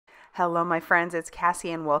Hello my friends, it's Cassie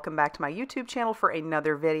and welcome back to my YouTube channel for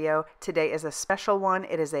another video. Today is a special one.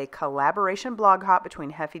 It is a collaboration blog hop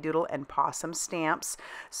between Heffy Doodle and Pawsome Stamps.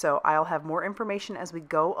 So I'll have more information as we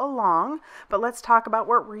go along, but let's talk about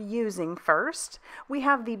what we're using first. We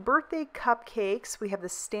have the birthday cupcakes, we have the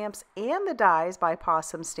stamps and the dies by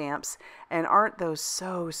Pawsome Stamps, and aren't those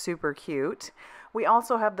so super cute? We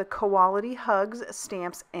also have the Koality hugs,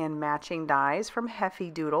 stamps, and matching dies from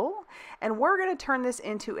Heffy Doodle. And we're going to turn this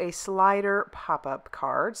into a slider pop-up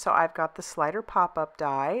card. So I've got the slider pop-up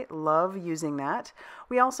die. Love using that.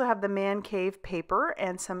 We also have the Man Cave paper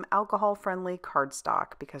and some alcohol-friendly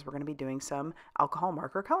cardstock because we're going to be doing some alcohol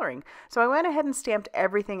marker coloring. So I went ahead and stamped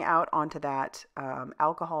everything out onto that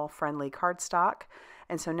alcohol-friendly cardstock.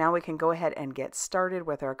 And so now we can go ahead and get started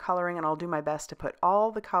with our coloring, and I'll do my best to put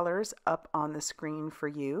all the colors up on the screen for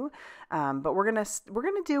you. But we're gonna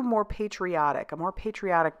do a more patriotic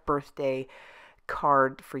birthday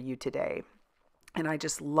card for you today. And I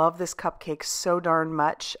just love this cupcake so darn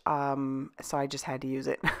much, so I just had to use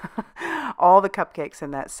it. All the cupcakes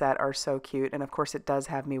in that set are so cute, and of course it does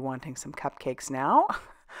have me wanting some cupcakes now.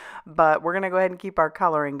 But we're going to go ahead and keep our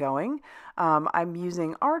coloring going. I'm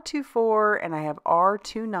using R24 and I have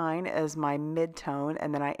R29 as my mid-tone,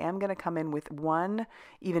 and then I am going to come in with one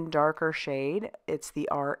even darker shade. It's the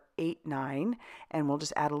R89, and we'll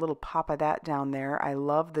just add a little pop of that down there. I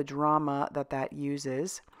love the drama that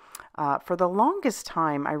uses. For the longest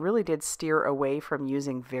time, I really did steer away from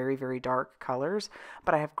using very, very dark colors,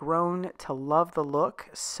 but I have grown to love the look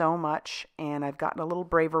so much, and I've gotten a little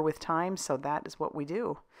braver with time, so that is what we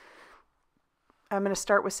do. I'm going to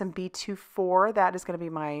start with some B24. That is going to be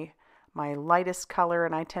my lightest color,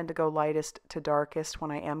 and I tend to go lightest to darkest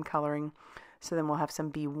when I am coloring. So then we'll have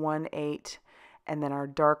some B18, and then our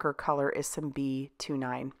darker color is some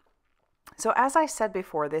B29. So as I said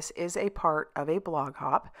before, this is a part of a blog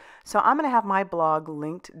hop. So I'm going to have my blog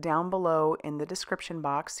linked down below in the description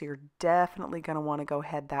box. So you're definitely going to want to go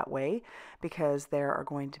head that way because there are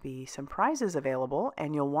going to be some prizes available,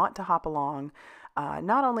 and you'll want to hop along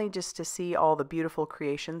not only just to see all the beautiful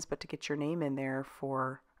creations, but to get your name in there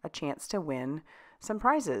for a chance to win some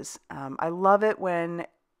prizes. I love it when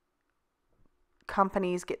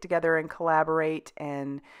companies get together and collaborate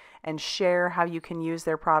and share how you can use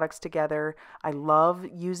their products together. I love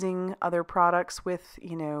using other products with,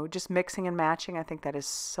 just mixing and matching. I think that is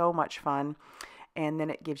so much fun. And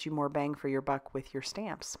then it gives you more bang for your buck with your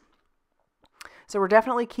stamps. So we're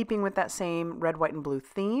definitely keeping with that same red, white, and blue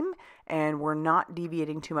theme, and we're not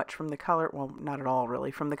deviating too much from the color, well, not at all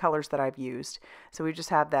really, from the colors that I've used. So we just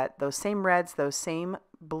have those same reds, those same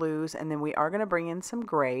blues, and then we are going to bring in some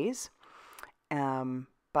grays,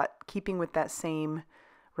 but keeping with that same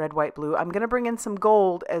red, white, blue. I'm going to bring in some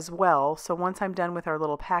gold as well. So once I'm done with our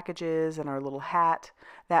little packages and our little hat,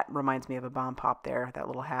 that reminds me of a bomb pop there, that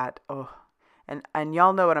little hat. Oh, and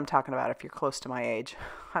y'all know what I'm talking about if you're close to my age.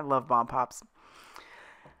 I love bomb pops.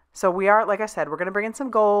 So we are, like I said, we're going to bring in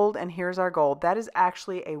some gold, and here's our gold. That is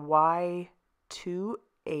actually a Y28,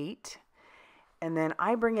 and then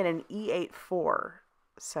I bring in an E84.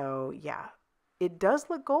 So yeah, it does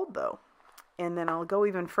look gold though. And then I'll go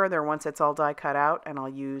even further once it's all die cut out, and I'll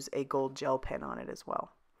use a gold gel pen on it as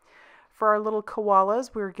well. For our little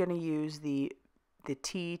koalas, we're going to use the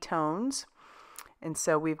T tones. And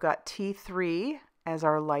so we've got T3 as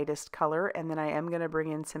our lightest color, and then I am going to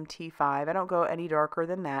bring in some T5. I don't go any darker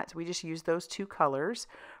than that. So we just use those two colors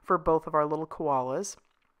for both of our little koalas,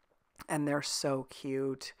 and they're so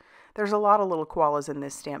cute. There's a lot of little koalas in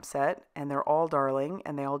this stamp set, and they're all darling,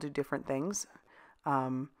 and they all do different things.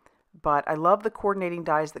 But I love the coordinating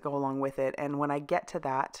dies that go along with it, and when I get to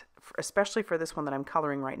that, especially for this one that I'm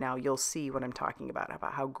coloring right now, you'll see what I'm talking about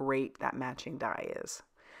how great that matching die is.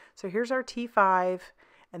 So here's our T5,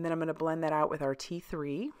 and then I'm going to blend that out with our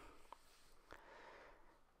T3.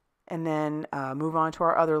 And then move on to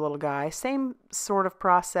our other little guy. Same sort of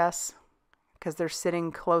process because they're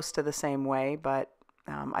sitting close to the same way, but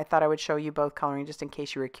I thought I would show you both coloring just in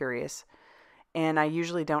case you were curious. And I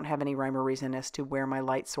usually don't have any rhyme or reason as to where my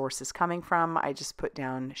light source is coming from. I just put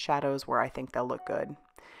down shadows where I think they'll look good.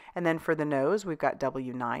 And then for the nose, we've got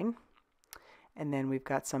W9. And then we've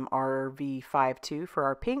got some RV52 for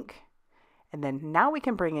our pink. And then now we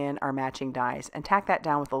can bring in our matching dies and tack that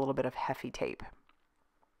down with a little bit of Heffy tape.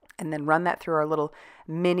 And then run that through our little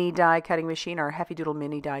mini die cutting machine, our Heffy Doodle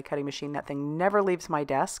mini die cutting machine. That thing never leaves my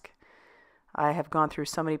desk. I have gone through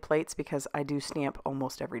so many plates because I do stamp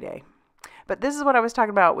almost every day. But this is what I was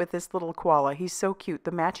talking about with this little koala. He's so cute.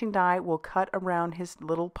 The matching die will cut around his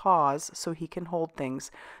little paws so he can hold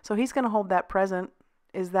things. So he's going to hold that present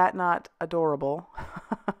Is that not adorable?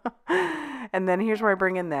 And then here's where I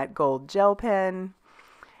bring in that gold gel pen.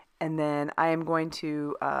 And then I am going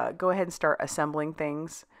to go ahead and start assembling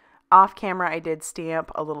things. Off camera, I did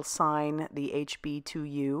stamp a little sign, the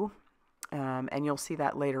HB2U, and you'll see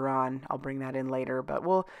that later on. I'll bring that in later, but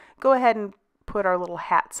we'll go ahead and put our little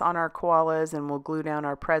hats on our koalas, and we'll glue down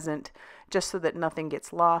our present just so that nothing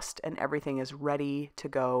gets lost and everything is ready to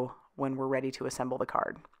go when we're ready to assemble the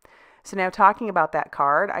card. So now, talking about that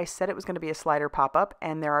card, I said it was going to be a slider pop-up,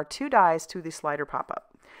 and there are 2 dies to the slider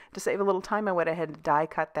pop-up. To save a little time, I went ahead and die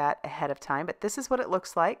cut that ahead of time, but this is what it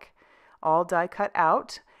looks like, all die cut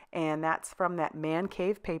out, and that's from that man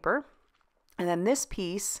cave paper. And then this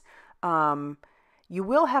piece, you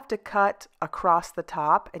will have to cut across the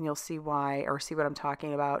top, and you'll see why, or see what I'm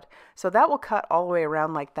talking about. So that will cut all the way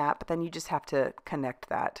around like that, but then you just have to connect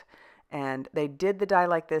that. And they did the die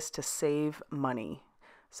like this to save money.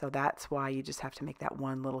 So that's why you just have to make that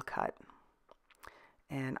one little cut.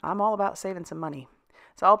 And I'm all about saving some money.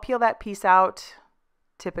 So I'll peel that piece out.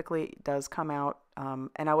 Typically it does come out,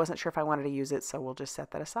 and I wasn't sure if I wanted to use it, so we'll just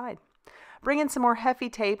set that aside. Bring in some more Heffy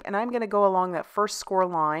tape, and I'm going to go along that first score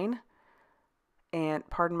line. And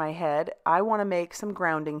pardon my head, I want to make some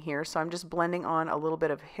grounding here, so I'm just blending on a little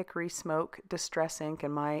bit of Hickory Smoke Distress ink,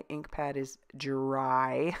 and my ink pad is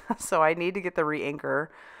dry, so I need to get the re-inker.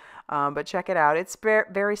 But check it out. It's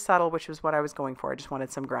very subtle, which was what I was going for. I just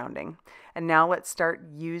wanted some grounding. And now let's start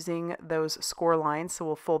using those score lines. So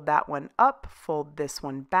we'll fold that one up, fold this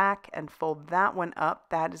one back, and fold that one up.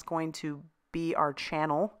 That is going to be our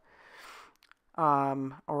channel,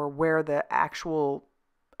 or where the actual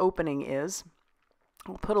opening is.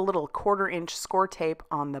 We'll put a little 1/4 inch Scor-Tape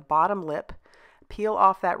on the bottom lip, peel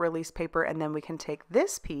off that release paper, and then we can take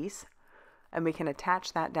this piece and we can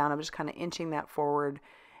attach that down. I'm just kind of inching that forward,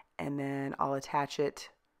 and then I'll attach it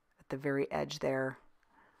at the very edge there.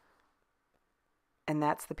 And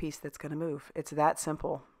that's the piece that's going to move. It's that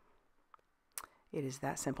simple. It is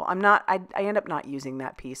that simple. I end up not using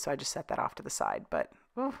that piece, so I just set that off to the side, but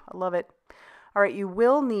I love it. All right, you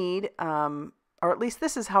will need, or at least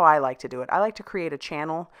this is how I like to do it. I like to create a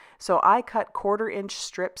channel. So I cut 1/4 inch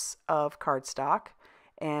strips of cardstock,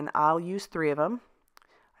 and I'll use 3 of them.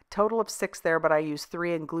 A total of 6 there, but I use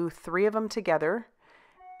 3 and glue 3 of them together.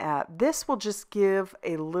 This will just give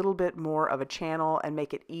a little bit more of a channel and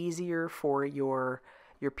make it easier for your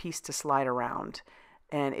piece to slide around.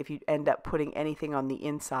 And if you end up putting anything on the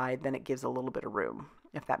inside, then it gives a little bit of room,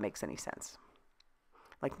 if that makes any sense.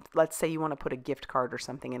 Like, let's say you want to put a gift card or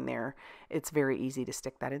something in there. It's very easy to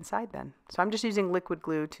stick that inside then. So I'm just using liquid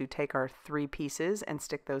glue to take our 3 pieces and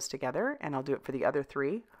stick those together, and I'll do it for the other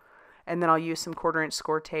 3. And then I'll use some 1/4 inch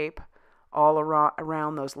Scor-Tape all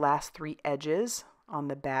around those last 3 edges on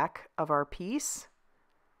the back of our piece.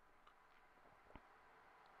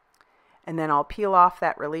 And then I'll peel off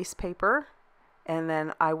that release paper, and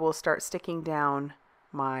then I will start sticking down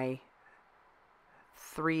my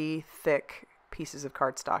 3 thick pieces of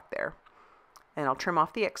cardstock there. And I'll trim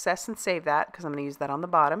off the excess and save that because I'm going to use that on the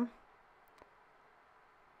bottom.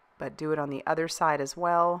 But do it on the other side as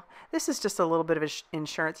well. This is just a little bit of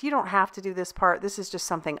insurance. You don't have to do this part. This is just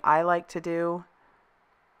something I like to do.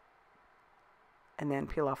 And then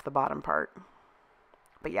peel off the bottom part.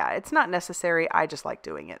 But yeah, it's not necessary. I just like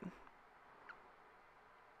doing it.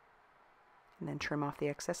 And then trim off the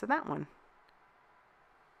excess of that one.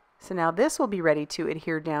 So now this will be ready to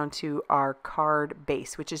adhere down to our card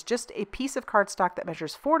base, which is just a piece of cardstock that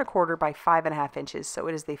measures 4 1/4 by 5.5 inches. So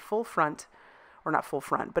it is the full front, or not full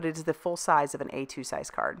front, but it is the full size of an A2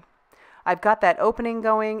 size card. I've got that opening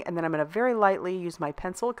going, and then I'm going to very lightly use my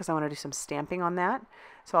pencil because I want to do some stamping on that.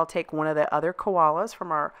 So I'll take one of the other koalas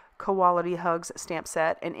from our Koality Hugs stamp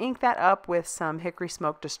set and ink that up with some Hickory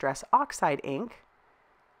Smoke Distress Oxide ink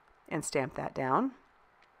and stamp that down.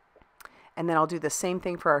 And then I'll do the same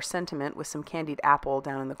thing for our sentiment with some Candied apple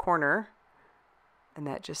down in the corner. And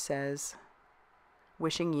that just says,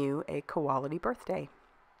 wishing you a Koality birthday.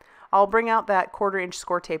 I'll bring out that 1/4 inch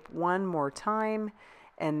Scor-Tape one more time,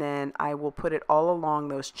 and then I will put it all along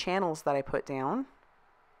those channels that I put down.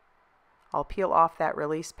 I'll peel off that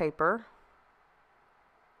release paper.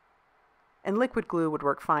 And liquid glue would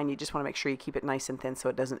work fine. You just want to make sure you keep it nice and thin so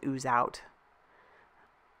it doesn't ooze out.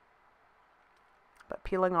 But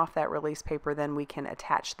peeling off that release paper, then we can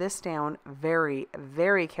attach this down very,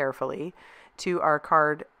 very carefully to our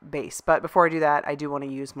card base. But before I do that, I do want to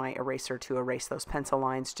use my eraser to erase those pencil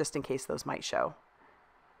lines just in case those might show.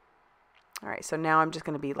 All right, so now I'm just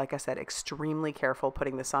going to be, like I said, extremely careful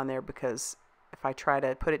putting this on there because if I try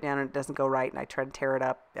to put it down and it doesn't go right and I try to tear it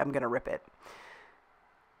up, I'm going to rip it.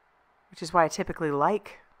 Which is why I typically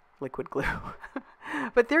like liquid glue.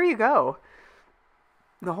 But there you go.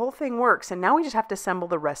 The whole thing works, and now we just have to assemble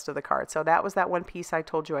the rest of the card. So that was that one piece I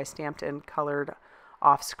told you I stamped and colored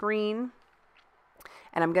off screen.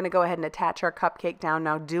 And I'm going to go ahead and attach our cupcake down.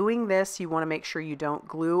 Now doing this, you want to make sure you don't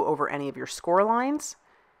glue over any of your score lines.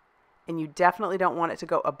 And you definitely don't want it to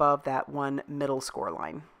go above that one middle score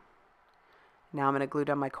line. Now I'm going to glue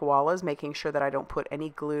down my koalas, making sure that I don't put any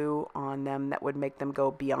glue on them that would make them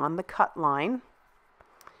go beyond the cut line.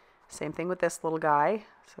 Same thing with this little guy.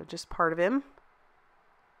 So just part of him.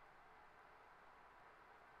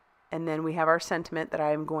 And then we have our sentiment that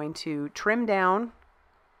I'm going to trim down.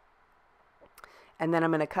 And then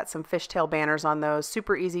I'm going to cut some fishtail banners on those.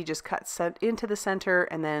 Super easy, just cut into the center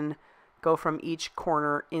and then go from each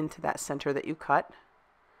corner into that center that you cut.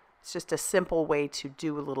 It's just a simple way to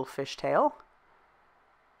do a little fishtail.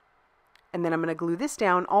 And then I'm going to glue this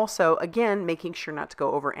down also, again, making sure not to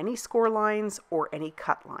go over any score lines or any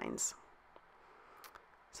cut lines.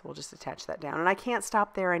 So we'll just attach that down. And I can't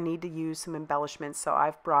stop there. I need to use some embellishments. So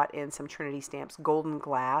I've brought in some Trinity Stamps Golden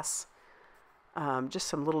Glass. Just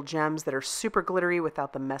some little gems that are super glittery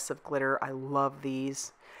without the mess of glitter. I love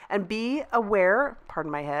these. And be aware, pardon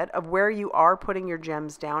my head, of where you are putting your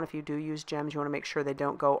gems down. If you do use gems, you want to make sure they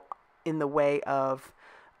don't go in the way of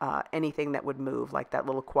anything that would move, like that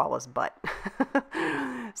little koala's butt.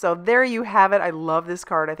 So there you have it. I love this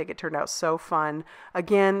card. I think it turned out so fun.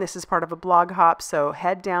 Again, this is part of a blog hop, so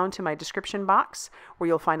head down to my description box where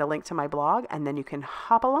you'll find a link to my blog, and then you can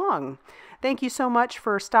hop along. Thank you so much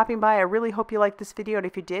for stopping by. I really hope you liked this video, and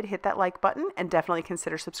if you did, hit that like button and definitely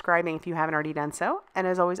consider subscribing if you haven't already done so. And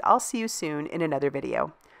as always, I'll see you soon in another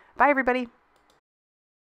video. Bye, everybody.